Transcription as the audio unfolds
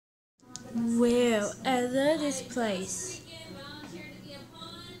Pie's place.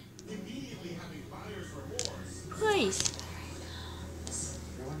 Please.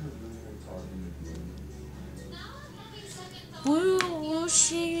 What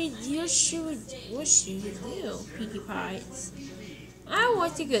should we do, Pinkie Pie? I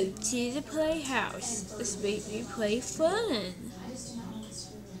want to go to the playhouse. Let's make me play fun.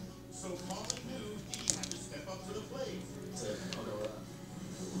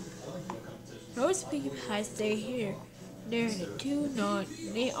 Those Pinkie Pies stay here. They're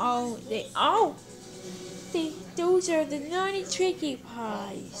those are the naughty tricky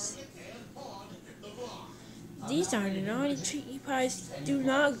pies. These are the naughty tricky pies. Do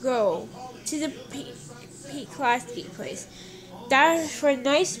not go to the klasky place. That's for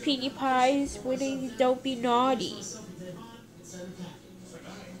nice Pinkie Pies where they don't be naughty.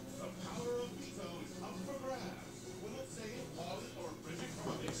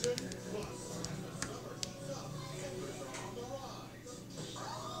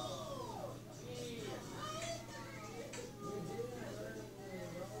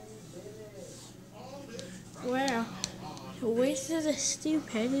 Wow, which is the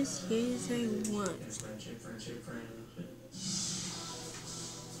stupendous games I want.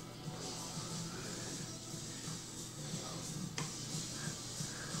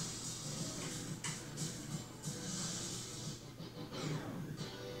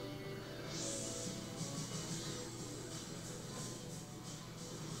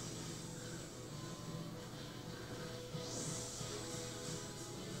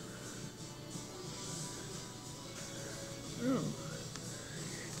 Oh.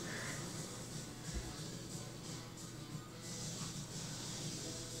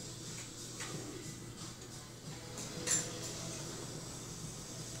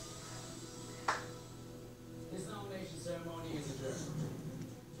 This nomination ceremony is adjourned.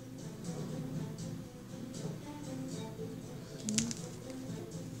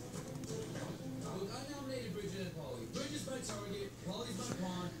 Look, I nominated Bridget and Polly. Bridget's my target, Polly's my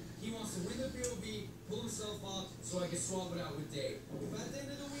pawn. He wants to win the POV, pull himself off, so I can swap it out with Dave. If at the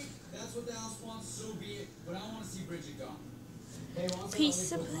end of the week, that's what the house wants, so be it. But I want to see Bridget gone. Hey,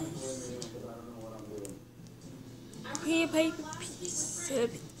 Pizza place.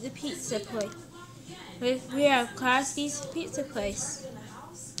 The pizza place. We have Klasky's pizza place.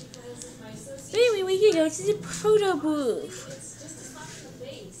 Maybe we can go to the photo booth.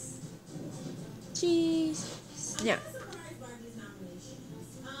 Jeez. Snap.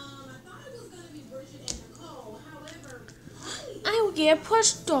 I will get a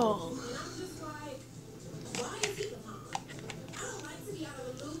plush doll.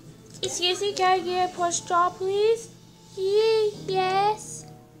 Excuse me, can I get a plush doll, please? Yes.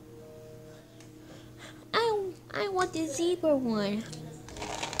 I want the zebra one.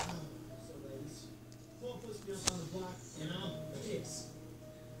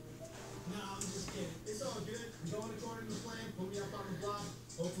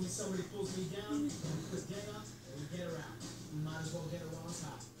 Hopefully somebody pulls me down, put Jen up, and we get around. We might as well get her on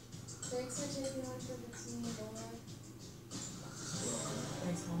top. Thanks for taking one for the team, Laura.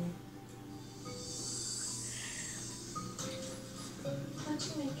 Thanks, homie. What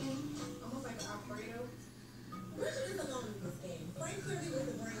you making? Almost like an Alfredo. Bridget is alone in this game. Frank clearly was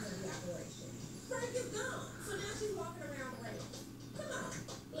the brains of the operation. Frank is gone, so now she's walking around rails. Come on,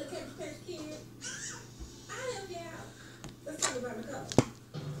 little catch kid. I'll help you out. Let's talk about the couple.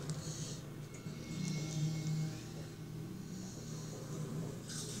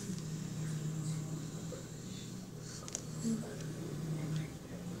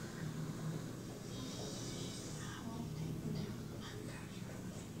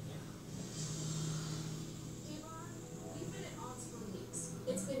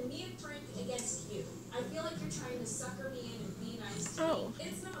 It's been me and Frank against you. I feel like you're trying to sucker me in and be nice to me.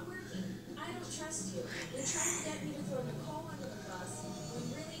 It's not working. I don't trust you. You're trying to get me to throw Nicole under the bus, when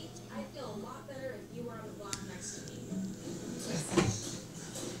really, I feel a lot better if you were on the block next to me.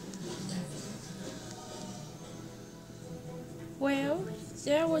 Well,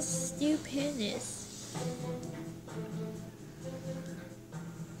 that was stupendous.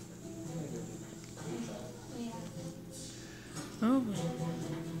 Oh,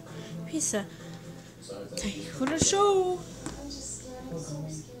 pizza. Thank you for the show. I'm just scared. I'm so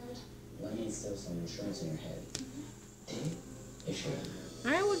scared. Let me instill some insurance in your head. Dave is sure.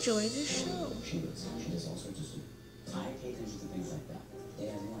 I will join the show. She does all sorts of stuff. I pay attention to things like that.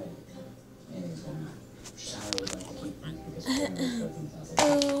 Dave has no idea. Anything's going on. She's how I would like to keep because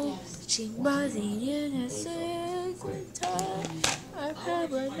oh, 징바지는 세상타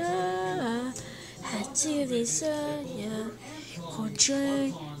알파바나 하트를 써야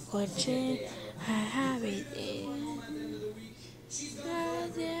권총 I have it in.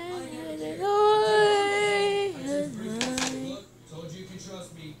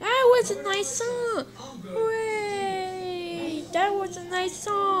 That was a nice song. Hooray! That was a nice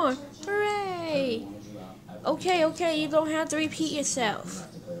song. Hooray! Okay, okay, you don't have to repeat yourself.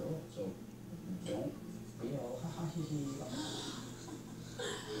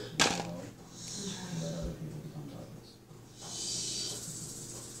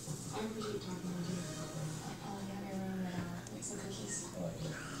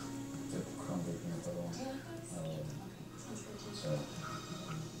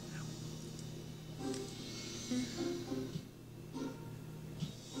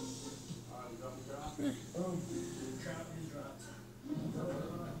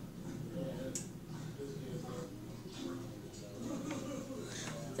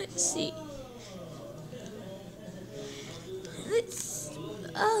 Let's see.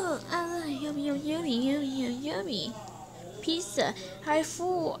 Yummy, yummy, yummy, yummy, yummy. Pizza. I'm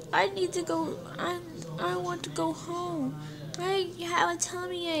full. I need to go. I want to go home. I have a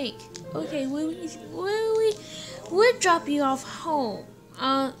tummy ache. Okay, we'll drop you off home.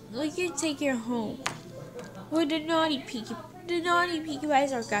 We can take you home. We're the naughty Pinkie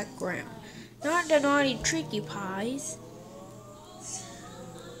Pies are got grandma, not the naughty tricky pies.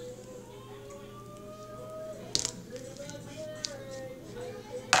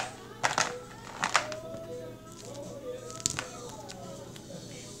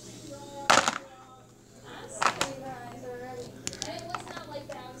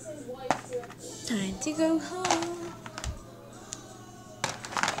 Time to go home.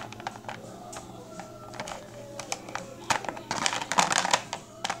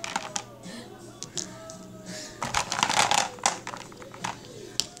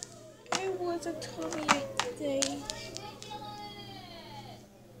 It was a tummy ache today.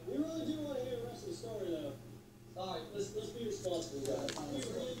 We really do want to hear the rest of the story, though. All right, let's be responsible, guys. We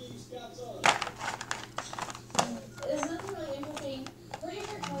really need scouts on. There's nothing really interesting. What if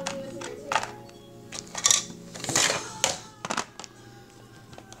your colleague was here too?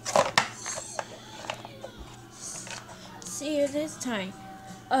 See you this time.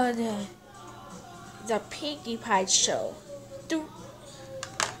 The Pinkie Pie show.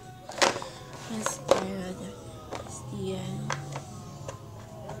 Yes, the end.